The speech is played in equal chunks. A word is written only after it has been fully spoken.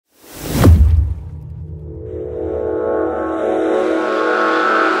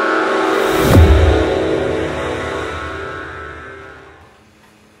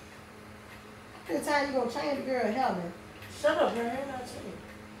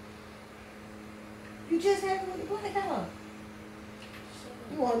You just had it with the black dog.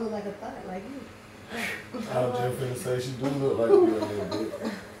 You want to look like a thought like you. I was just finna say she do look like you a little bit.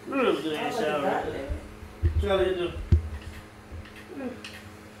 Really good in the shower. Charlie, do.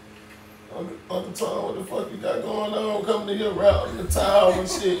 Uncle Tom, what the fuck you got going on? Coming to your route in the towel and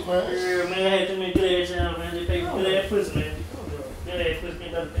shit, man. Yeah, man, I had too many good ass shower, man. They pay good ass pussy, man. Good ass pussy,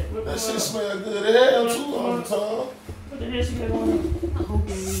 man. That shit smell good as hell too, Uncle Tom. What the hell she got going on? I hope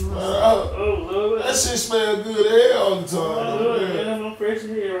you Oh, Lord. That shit smell good as hell, Uncle Tom. Oh, Lord, man, I'm fresh in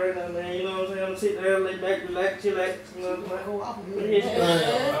here right now, man. You know what I'm saying? I'm sitting there, lay back, relax, chillax. You know what I'm saying?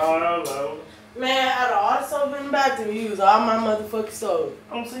 Oh, Lord. Man, out of all the soap in the bathroom, you use all my motherfucking soap.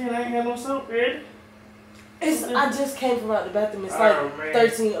 I'm saying I ain't got no soap, ready. I just came from out the bathroom. It's Oh, like man.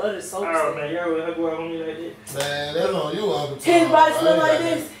 13 other soaps. Oh, man, y'all will go out on me like that. Man, that's on you, Uncle Tom. His body smell like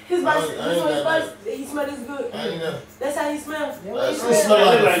this. His body, he smell this good. I ain't know. That's how he smells. That shit smell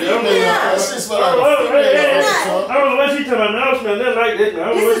like a female. That shit smell like a female, Uncle Tom. I don't know what she talking about. I don't smell nothing like that. I don't know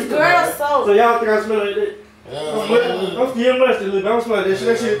what This she is talking girl about. soap. So y'all think I smell like that? Yeah, I'm still musty, look. I don't smell like that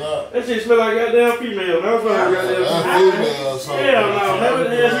shit. That shit smell like goddamn female. I don't smell like goddamn female. Hell no. Never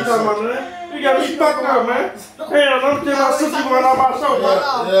the hell she talking about, man. You got me fucked up, man. Hell no. I'm telling my sister going on my soap, man.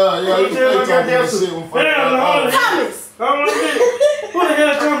 Yeah, you tell my goddamn shit. Hell no. Thomas! I don't want to get. Who the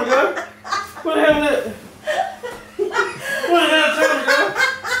hell is Thomas, girl? Who the hell is that? Who the hell is Thomas, girl?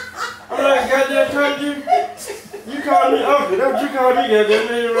 I'm like, goddamn Thomas, you call me uncle. That's what you call me, goddamn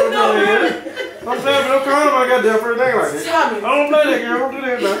man. I'm saying, but don't call my goddamn first name like that. I don't play that, girl. Don't do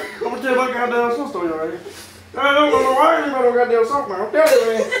that, man. I'm gonna tell my goddamn sister, y'all. I don't know why you got no goddamn soap, man. I'm telling you,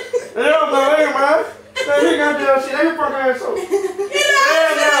 man. They don't know that, man. They goddamn shit. They fucking ass soap.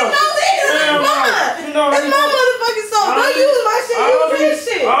 That's my motherfucking soap. Don't use my shit. Use his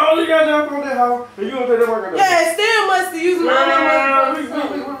shit. All you goddamn from that house, and you gonna take that my goddamn. Yeah, still must use my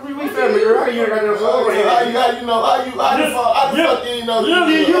motherfucking we family, girl. How you goddamn soap? How the fuck you know? You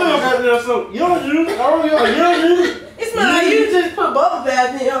don't goddamn soap. You don't use it. I don't use it. It smells like you just put bubble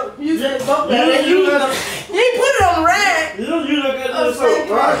bath in your, use that bubble bath. You ain't put it on the rag. You don't use that goddamn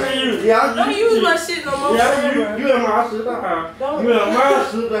soap. I can't use it. Yeah, don't use my shit no more. Yeah, you in my sister's house. You in my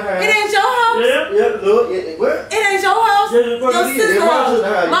sister's house. It ain't your house? Yeah, look. What? It ain't your house? Yeah, your sister's house.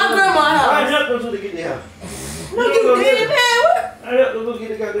 My grandma's house. I helped them to get the house. No, you didn't, man. What? I helped them to get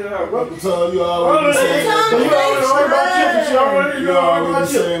the goddamn house. Uncle Tom, you already saying that. You already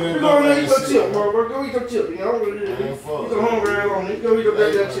saying that. You gonna eat your chip, bro. Go eat your chip. You know, you some hungry ass on it. Go eat your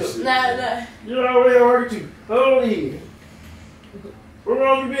goddamn chip. Nah. You already hungry too. Hold on here. What's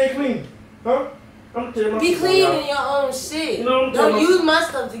wrong with being clean? Huh? I'm telling be clean in your own shit. You know, don't use my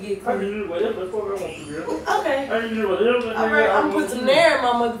stuff to get I can clean. use whatever the fuck I want to, girl. Okay. I can use whatever. Alright, I'm gonna put some air in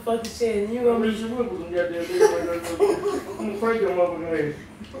my motherfucking shit and you gonna be. I'm gonna crank your motherfucking ass.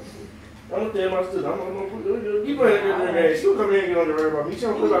 I'm gonna tell my sister, I'm gonna put you better get that ass. She'll come in and get on the worry about me. She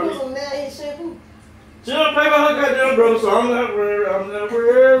don't play about me. Put some nail in shampoo. She don't play about her goddamn brother, so I'm not worried. I'm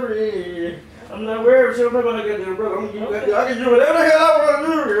not worried. She don't play about her goddamn brother. I'm gonna give you goddamn. I can do whatever the hell I want to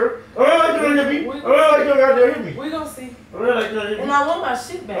do, girl. I don't like you to hit me. I don't like you to goddamn hit me. We gonna see. I don't like you to hit me. And I want my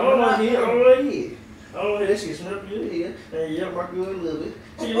shit back. I don't like it. I don't like it. I don't like that shit. Smell good here. And yeah, my girl love it.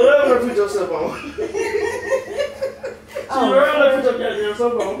 She love her to put yourself on. She love her to put your goddamn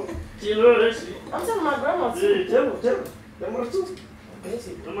stuff on. She love that shit. I'm telling my grandma too. Yeah, tell her. Tell my sister.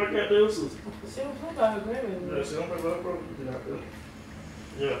 Tell my goddamn sister. She don't play about her grandma. Yeah, she don't play about her brother.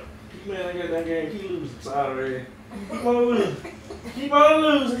 Yeah. You man, I got that game. Keep losing. Sorry. Keep on losing. Keep on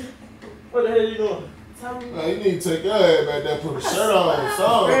losing. What the hell you doing? Man, you need to take your head back there, put a shirt on.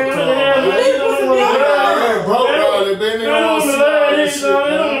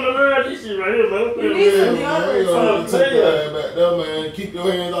 Keep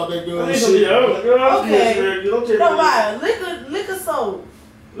your hands off that girl shit. Okay. Don't buy liquor soap.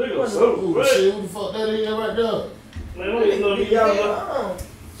 Liquor soap? Ooh, shit, who the fuck that is right there? Man, don't get no y'all.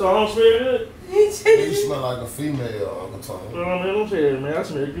 So I don't smell good? You smell like a female, Uncle Tom. No, man, don't say that, man. I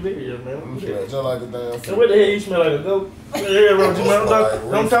smell good here, man. You smell just like a damn female. And what the hell you smell like a goat?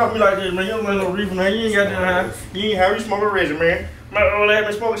 Don't talk to me like that, man. You don't smell no reefer, man. You ain't got that high. You ain't how you smoke a resin, man. My old ass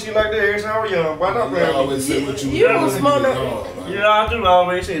been smoking shit like that ever since I was young. Why not, man? You always say what you don't smoke no. Yeah, I do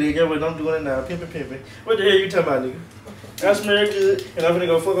always say that. But don't do it now. Pimpin'. What the hell you talking about, nigga? I smell good, and I'm finna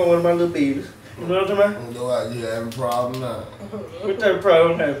go fuck on one of my little babies. You know what I'm talking about? Go out, you have a problem now. What type of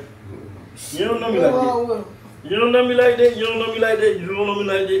problem have? You don't know me like that. You don't know me like that. You don't know me like that. You don't know me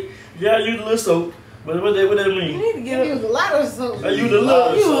like that. Yeah, I use a little soap. But what that mean? You need to use a lot of soap. I use a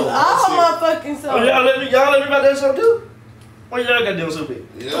lot of soap. Use all my fucking soap. Oh, y'all let me about that soap too? Why y'all got them soap big?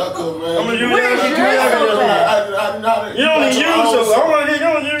 Yeah, cause man. I'm gonna use that. You don't even use soap. I want to hear you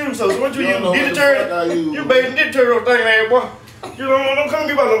don't use soap. So what you use? Detergent detergent. You bathing detergent thing, man, boy. You don't come to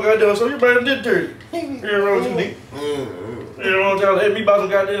me about no goddamn soap. You bathing detergent. You wrong with you, nigga. You don't tell me about some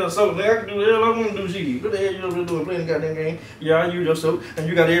goddamn soap. Nigga, I can do the hell I want to do shit. What the hell you over there doing? Playing the goddamn game. Yeah, I use your soap, and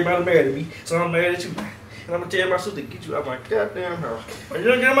you got everybody mad at me, so I'm mad at you. And I'm gonna tell my sister to get you out my goddamn house. If you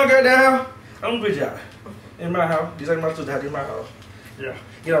don't get out my goddamn house, I'm gonna put you out. In my house. This ain't my sister's house, in my house. Yeah.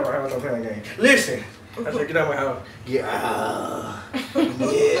 Get out of my house, I'm playing the game. Listen. I said, get out of my house. Yeah.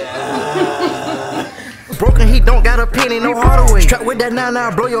 Broken, he don't got a penny, no hardaway. Strapped with that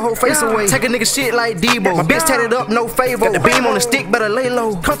 9-9, blow your whole face away. Take a nigga shit like Debo. My bitch tatted up, no favor. Got the beam on the stick, better lay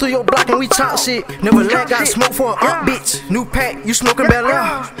low. Come through your block and we chop shit. Never let got smoke for a up, bitch. New pack, you smoking better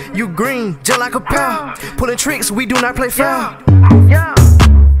out. You green, just like a pal. Pulling tricks, we do not play foul.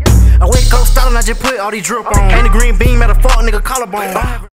 I wake up styling, I just put all these drip on. Ain't a green beam at a fuck nigga collarbone.